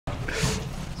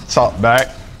Chop back.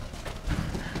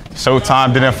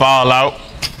 Showtime didn't foul out.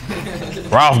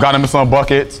 Ralph got him in some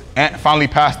buckets. Ant finally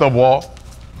passed the ball.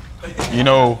 You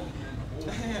know,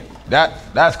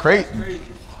 that's crazy.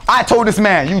 I told this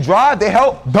man, you drive, they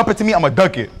help, dump it to me, I'ma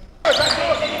dunk it.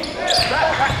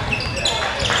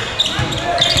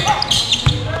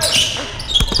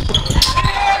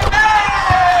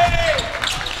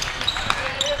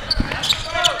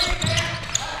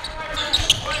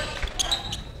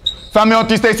 Family on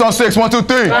 3, states on 6. 1, 2,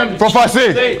 3. 4, 5,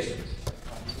 6.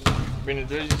 Bring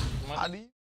the jerseys.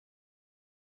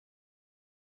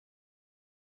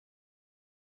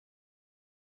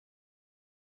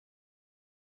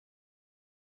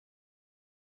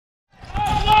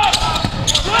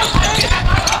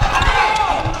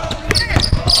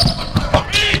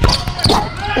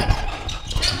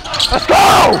 Let's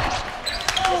go!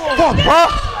 Fuck, bro.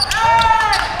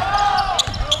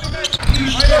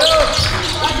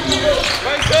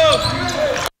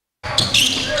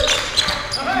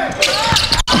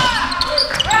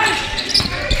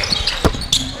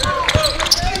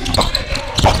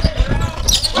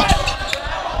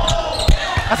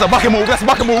 That's a bucket move. That's a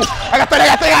bucket move. I got 30. I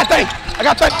got 30. I got 30. I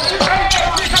got 30.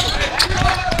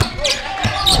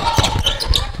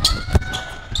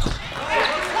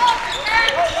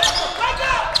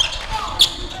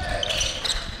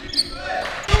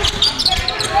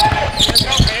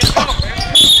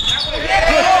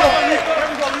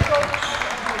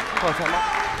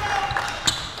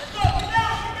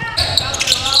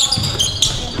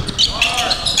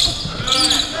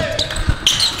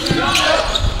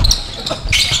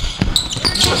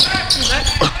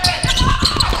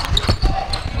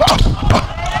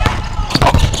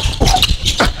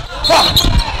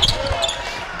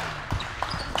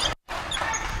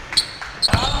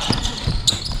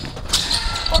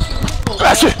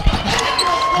 That's it.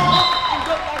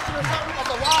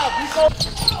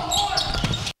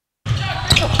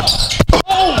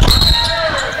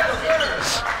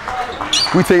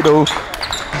 We take those.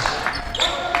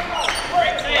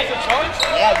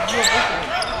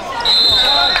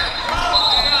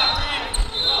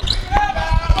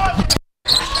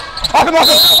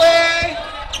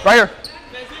 Right here.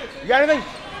 You got anything?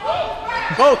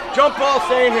 Both. Jump ball,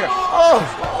 stay in here.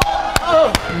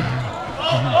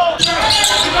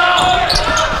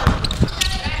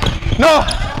 No.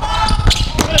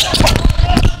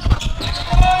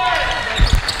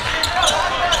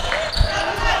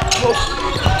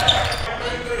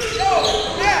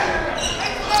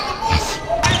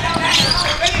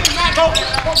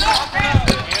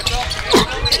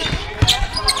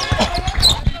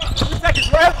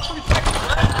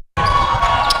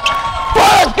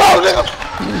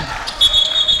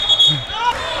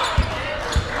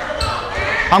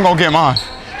 I'm gonna get mine.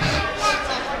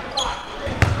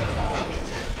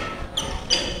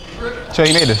 Chill,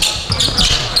 you made this.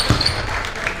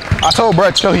 I told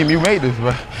Brett, chill him, you made this,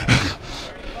 bro.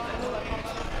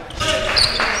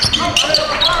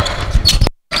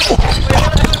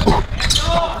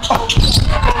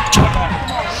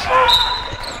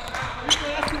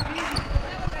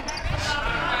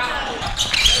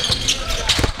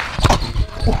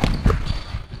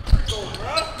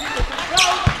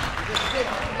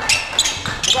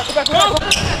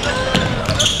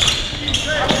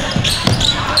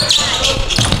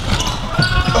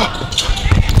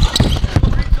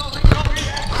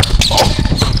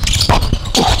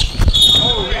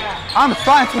 I'm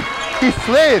fine. He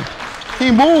slid.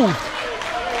 He moved.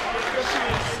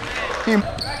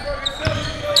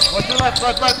 What's the left?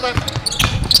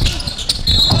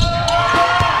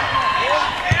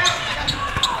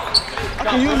 How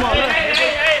can you, man?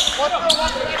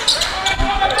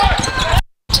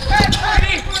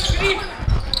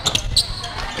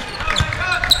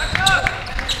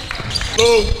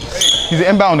 He's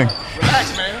inbounding.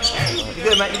 Relax, man. You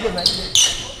good, man? You good, man?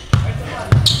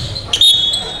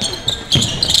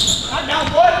 Knock down,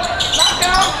 boy. Knock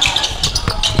down.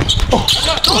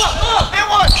 Go up. And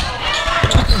one.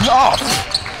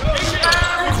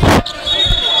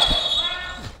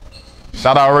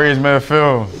 Shout out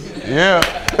Rangemanfilms. Yeah.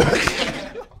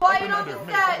 Why you don't get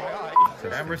that?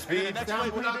 Camera speed. Take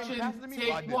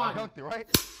one.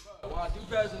 Wow, you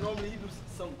guys normally he do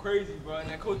something crazy, bro. And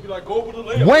that coach be like, go over the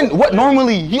layup. When? What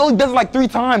normally? He only does it like 3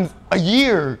 times a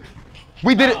year.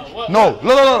 We did it. No,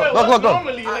 look.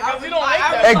 Normally, like, we don't make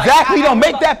that. Exactly, he don't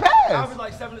make that pass. I was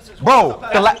like 7 assists. Bro,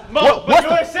 But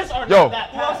your assists are not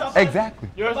that pass. Exactly.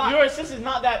 Your assist is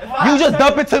not that. You just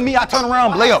dump it to me, I turn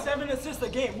around, layup. 7 assists a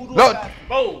game. Who do Look. I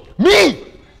Bro. Me!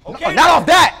 Okay, not off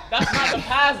that. That's not the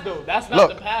pass, though. That's not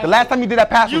Look, the pass. the last time you did that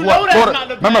pass was You what? know that's Florida. not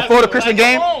the Remember pass, Florida though. Christian Like,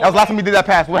 game? come on. That was the last time you did that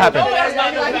pass. What happened? No, that's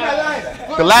not the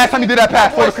pass. The last time you did that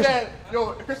pass, That boy Florida Christian. said, yo,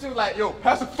 Christian was like, yo,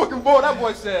 pass the fucking ball. That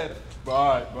boy said,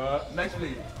 alright, bro. Next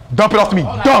play. Dump it off to me.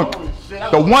 Dunk.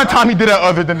 The one time he did that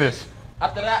other than this.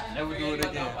 After that, never do it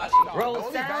again.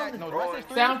 Roll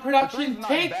sound production,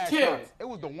 take 2. It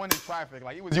was the one in traffic.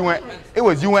 Like it was you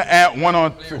and Ant one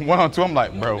on two. I'm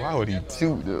like, bro, why would he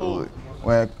shoot, dude?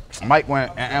 When Mike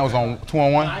went and Ant was on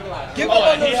 2-on-1. Give up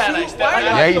on those shoes.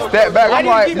 Yeah, he stepped back. I'm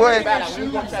like, boy,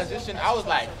 Transition. I was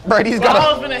like, bro, he's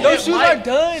got a. those shoes are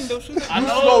done. Those shoes are done. You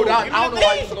slow down. I don't know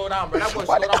why you slow down, bro. That boy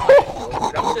slowed down.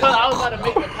 Because I was about to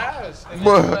make the pass.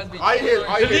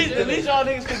 The least y'all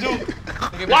niggas can do.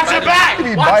 Watch your back.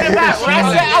 Watch your back.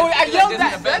 I yelled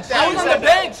that.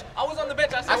 I was on the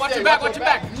bench. I said, watch your back. Watch your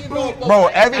back. Bro,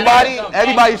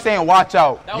 everybody's saying watch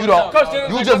out. You don't.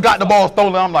 You just got the ball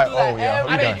stolen. I'm like, oh yeah,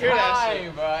 we I didn't done. hear that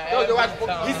shit.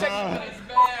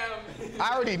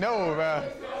 I already know, bro.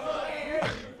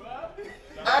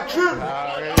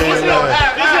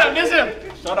 Listen.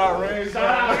 Shout out, Reid.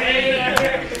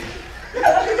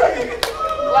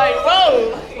 Like,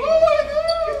 whoa.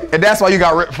 And that's why you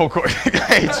got ripped for court. I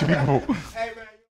hate you people.